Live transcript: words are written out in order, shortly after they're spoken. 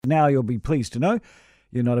now, you'll be pleased to know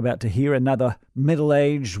you're not about to hear another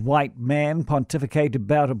middle-aged white man pontificate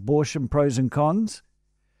about abortion pros and cons.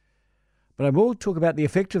 But I will talk about the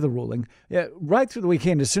effect of the ruling. Yeah, right through the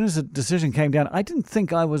weekend, as soon as the decision came down, I didn't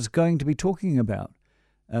think I was going to be talking about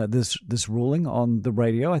this ruling on the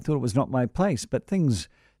radio. I thought it was not my place, but things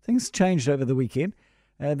changed over the weekend.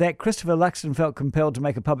 That Christopher Luxon felt compelled to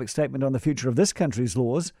make a public statement on the future of this country's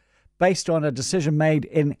laws based on a decision made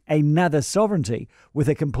in another sovereignty with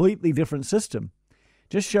a completely different system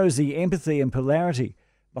just shows the empathy and polarity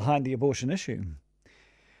behind the abortion issue.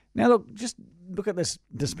 Now, look, just look at this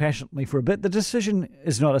dispassionately for a bit. The decision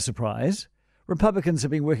is not a surprise. Republicans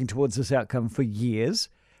have been working towards this outcome for years.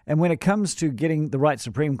 And when it comes to getting the right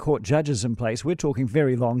Supreme Court judges in place, we're talking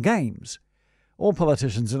very long games. All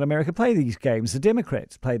politicians in America play these games. The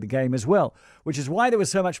Democrats play the game as well, which is why there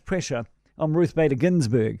was so much pressure on Ruth Bader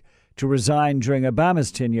Ginsburg to resign during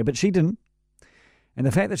Obama's tenure, but she didn't. And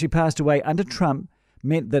the fact that she passed away under Trump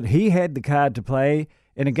meant that he had the card to play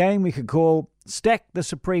in a game we could call Stack the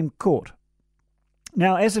Supreme Court.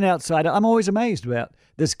 Now, as an outsider, I'm always amazed about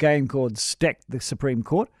this game called Stack the Supreme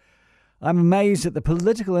Court. I'm amazed at the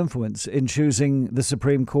political influence in choosing the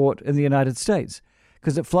Supreme Court in the United States,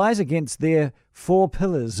 because it flies against their four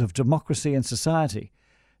pillars of democracy and society.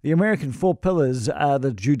 The American four pillars are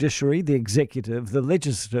the judiciary, the executive, the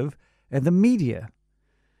legislative, and the media.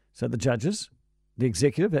 So the judges, the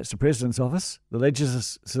executive, that's the president's office, the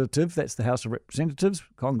legislative, that's the House of Representatives,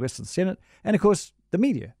 Congress and Senate, and of course the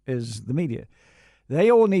media is the media.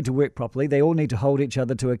 They all need to work properly, they all need to hold each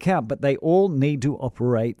other to account, but they all need to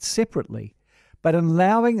operate separately. But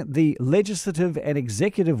allowing the legislative and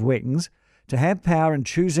executive wings to have power in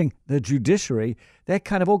choosing the judiciary, that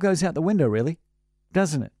kind of all goes out the window, really,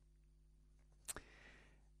 doesn't it?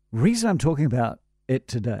 Reason I'm talking about it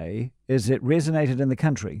today is it resonated in the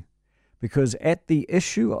country because at the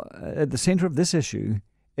center of this issue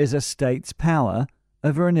is a state's power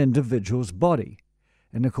over an individual's body.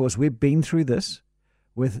 And of course, we've been through this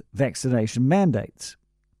with vaccination mandates.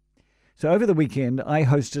 So over the weekend, I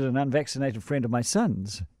hosted an unvaccinated friend of my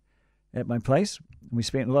son's at my place. We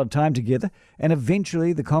spent a lot of time together, and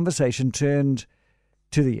eventually the conversation turned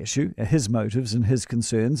to the issue, his motives and his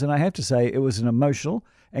concerns, and I have to say it was an emotional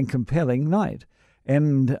and compelling night.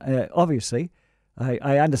 And obviously,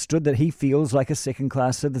 I understood that he feels like a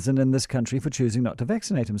second-class citizen in this country for choosing not to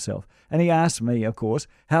vaccinate himself. And he asked me, of course,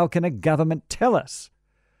 how can a government tell us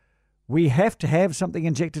we have to have something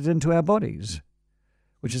injected into our bodies?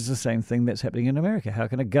 Which is the same thing that's happening in America. How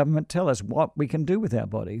can a government tell us what we can do with our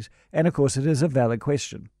bodies? And of course, it is a valid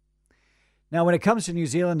question. Now, when it comes to New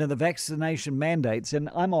Zealand and the vaccination mandates, and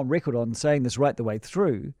I'm on record on saying this right the way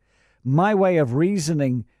through, my way of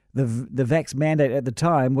reasoning the vax mandate at the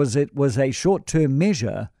time was it was a short-term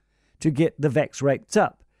measure to get the vax rates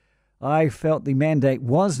up. I felt the mandate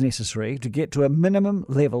was necessary to get to a minimum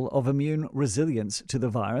level of immune resilience to the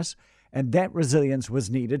virus, and that resilience was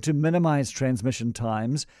needed to minimize transmission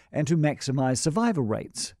times and to maximize survival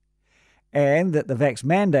rates. And that the vax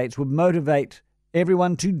mandates would motivate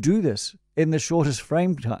everyone to do this in the shortest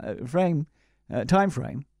time frame,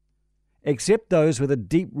 except those with a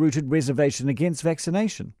deep-rooted reservation against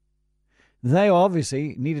vaccination. They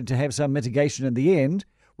obviously needed to have some mitigation in the end,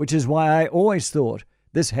 which is why I always thought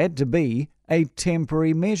this had to be a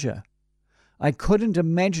temporary measure. I couldn't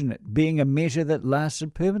imagine it being a measure that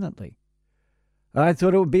lasted permanently. I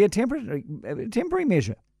thought it would be a temporary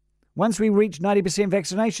measure. Once we reached 90%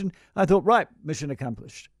 vaccination, I thought, right, mission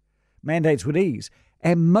accomplished. Mandates would ease.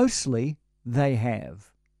 And mostly they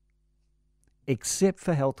have. Except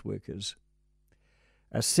for health workers.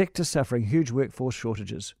 A sector suffering huge workforce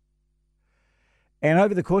shortages. And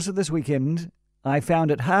over the course of this weekend, I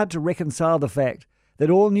found it hard to reconcile the fact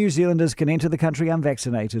that all New Zealanders can enter the country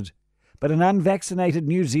unvaccinated, but an unvaccinated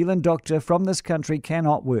New Zealand doctor from this country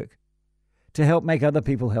cannot work to help make other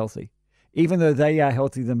people healthy, even though they are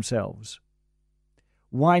healthy themselves.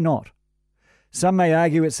 Why not? Some may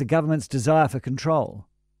argue it's the government's desire for control.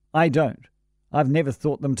 I don't. I've never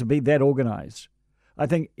thought them to be that organised. I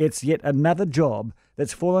think it's yet another job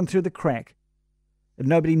that's fallen through the crack, and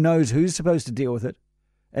nobody knows who's supposed to deal with it,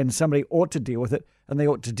 and somebody ought to deal with it, and they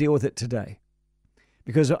ought to deal with it today.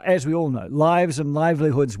 Because, as we all know, lives and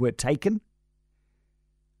livelihoods were taken,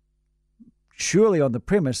 surely on the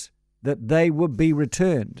premise that they would be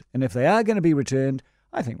returned. And if they are going to be returned,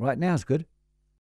 I think right now is good.